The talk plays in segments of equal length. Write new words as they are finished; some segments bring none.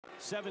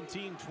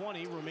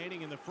17-20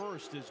 remaining in the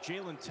first as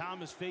Jalen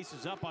Thomas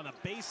faces up on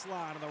the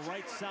baseline on the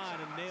right side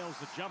and nails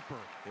the jumper.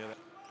 Yeah,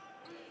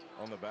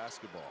 on the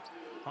basketball.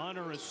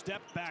 Hunter, a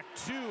step back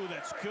two,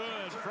 that's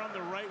good from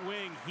the right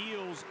wing,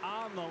 heels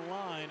on the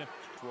line.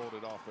 Rolled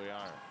it off the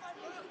iron.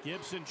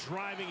 Gibson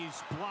driving,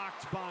 he's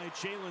blocked by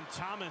Jalen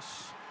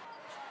Thomas.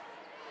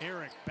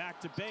 Eric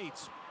back to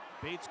Bates.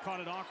 Bates caught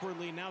it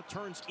awkwardly, now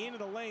turns into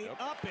the lane,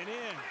 up and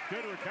in.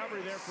 Good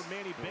recovery there from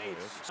Manny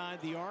Bates.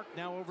 Inside the arc,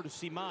 now over to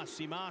Simas.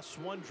 Simas,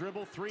 one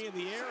dribble, three in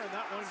the air, and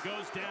that one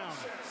goes down.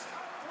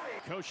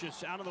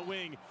 Kocius out of the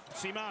wing.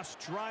 Simas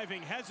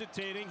driving,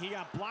 hesitating. He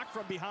got blocked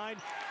from behind,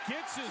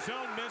 gets his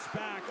own miss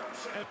back.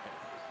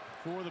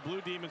 For the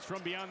Blue Demons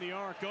from beyond the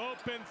arc,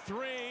 open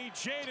three.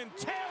 Jaden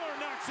Taylor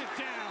knocks it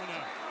down.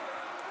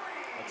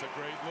 That's a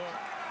great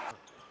look.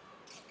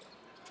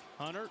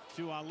 Hunter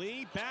to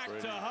Ali, back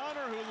to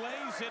Hunter, who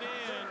lays it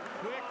in.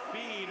 Quick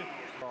feed.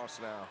 Cross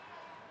now.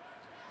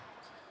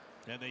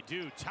 And they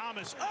do.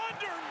 Thomas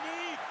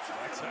underneath.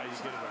 That's how you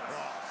get him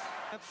across.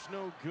 That's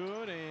no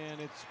good, and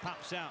it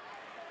pops out.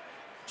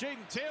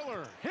 Jaden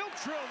Taylor, he'll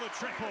drill the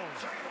triple.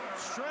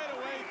 Straight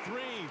away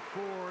three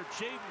for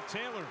Jaden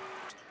Taylor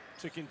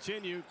to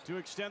continue to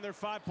extend their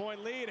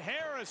 5-point lead.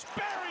 Harris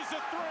buries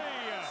a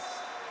three.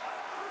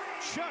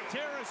 Chuck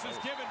Harris has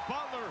given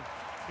Butler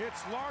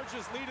its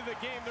largest lead of the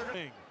game.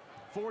 They're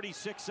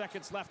 46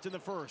 seconds left in the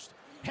first.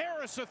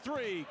 Harris a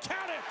three,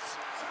 count it!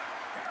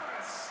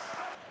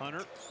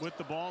 Hunter with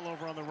the ball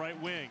over on the right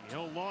wing.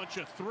 He'll launch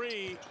a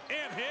three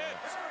and hit.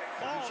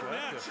 All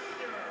net.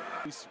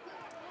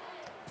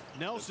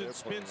 Nelson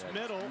spins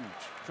middle,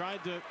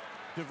 tried to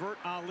divert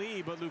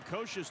Ali, but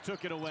Kocius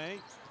took it away.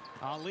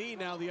 Ali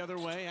now the other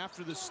way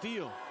after the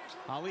steal.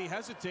 Ali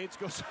hesitates,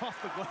 goes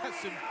off the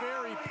glass, and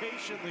very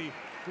patiently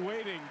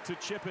waiting to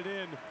chip it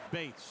in.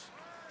 Bates.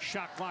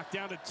 Shot clock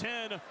down to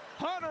 10.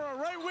 Hunter, a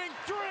right wing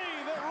three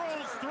that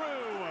rolls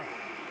through.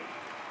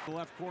 The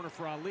left corner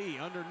for Ali.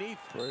 Underneath,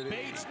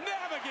 Bates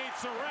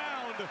navigates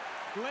around,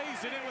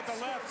 lays it in with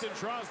the left and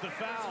draws the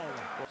foul.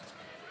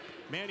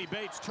 Manny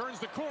Bates turns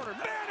the corner.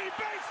 Manny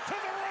Bates to the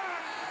rack!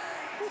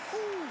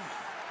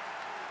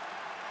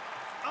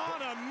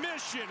 On a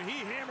mission, he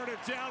hammered it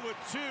down with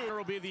two. There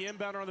will be the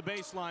inbounder on the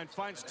baseline.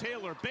 Finds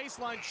Taylor.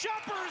 Baseline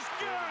jumper's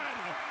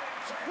good!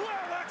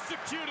 Well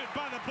executed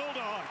by the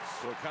Bulldogs.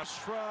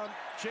 From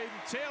Jaden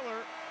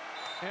Taylor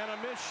and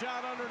a missed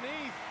shot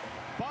underneath.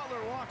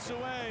 Butler walks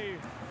away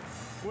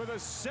with a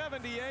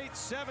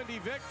 78-70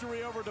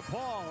 victory over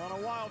DePaul on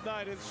a wild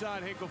night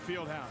inside Hinkle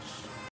Fieldhouse.